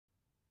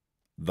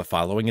The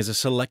following is a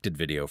selected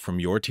video from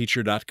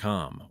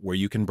yourteacher.com, where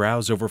you can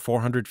browse over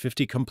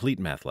 450 complete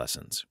math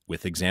lessons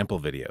with example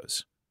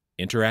videos,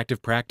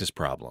 interactive practice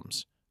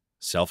problems,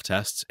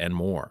 self-tests, and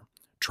more.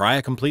 Try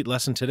a complete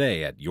lesson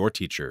today at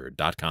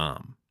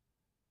yourteacher.com.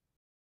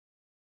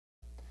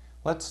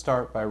 Let's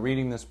start by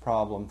reading this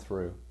problem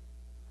through.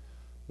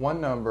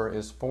 One number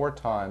is 4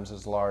 times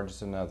as large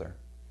as another.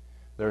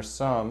 Their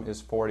sum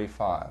is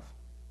 45.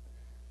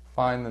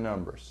 Find the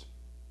numbers.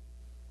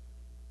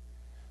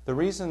 The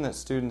reason that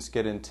students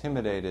get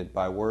intimidated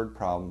by word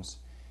problems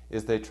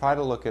is they try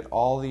to look at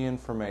all the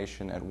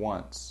information at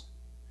once.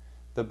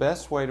 The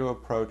best way to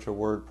approach a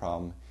word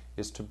problem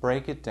is to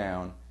break it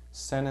down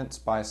sentence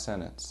by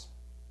sentence.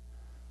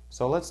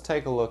 So let's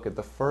take a look at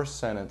the first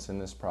sentence in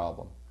this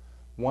problem.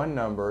 One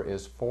number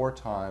is 4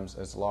 times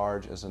as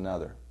large as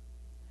another.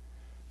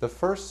 The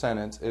first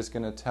sentence is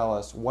going to tell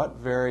us what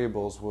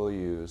variables we'll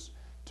use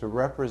to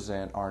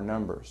represent our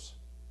numbers.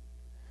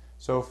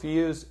 So if you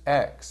use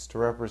x to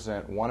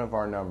represent one of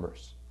our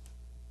numbers,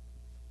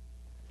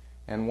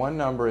 and one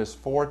number is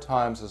 4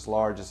 times as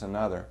large as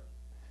another,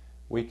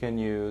 we can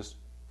use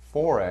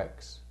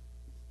 4x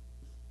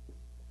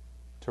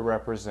to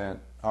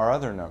represent our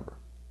other number.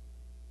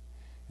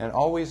 And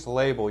always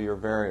label your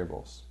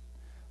variables.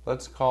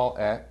 Let's call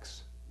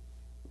x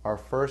our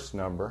first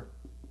number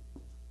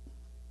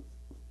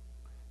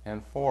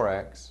and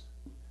 4x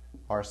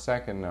our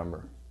second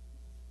number.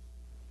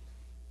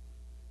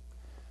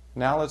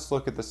 Now let's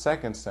look at the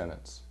second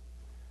sentence.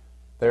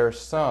 Their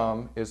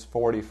sum is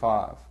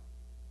 45.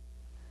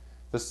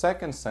 The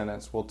second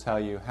sentence will tell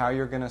you how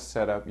you're going to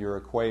set up your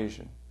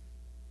equation.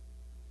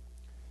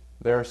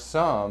 Their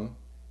sum,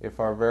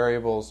 if our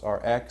variables are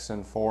x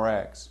and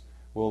 4x,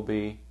 will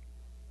be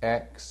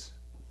x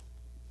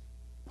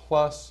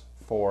plus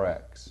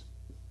 4x.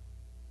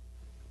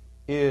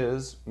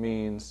 Is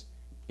means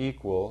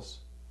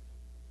equals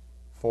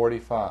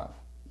 45.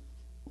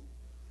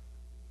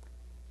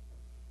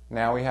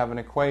 Now we have an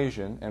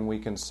equation and we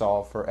can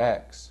solve for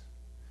x.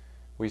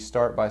 We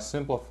start by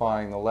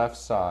simplifying the left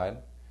side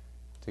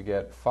to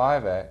get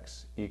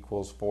 5x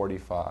equals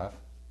 45.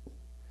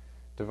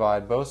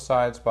 Divide both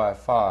sides by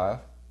 5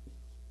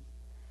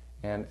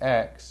 and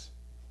x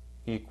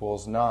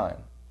equals 9.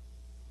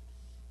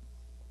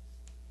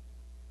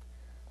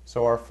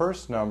 So our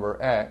first number,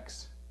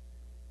 x,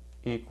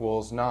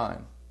 equals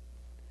 9.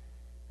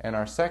 And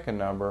our second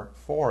number,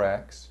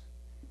 4x,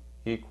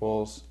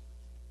 equals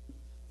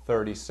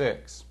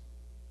 36.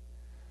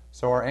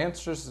 So our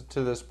answers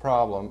to this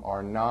problem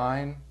are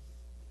 9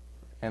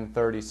 and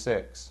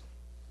 36.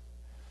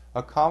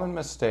 A common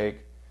mistake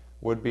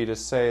would be to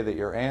say that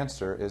your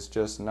answer is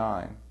just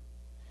 9.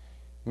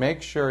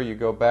 Make sure you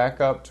go back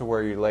up to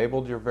where you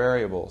labeled your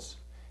variables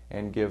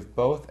and give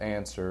both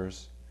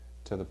answers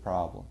to the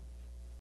problem.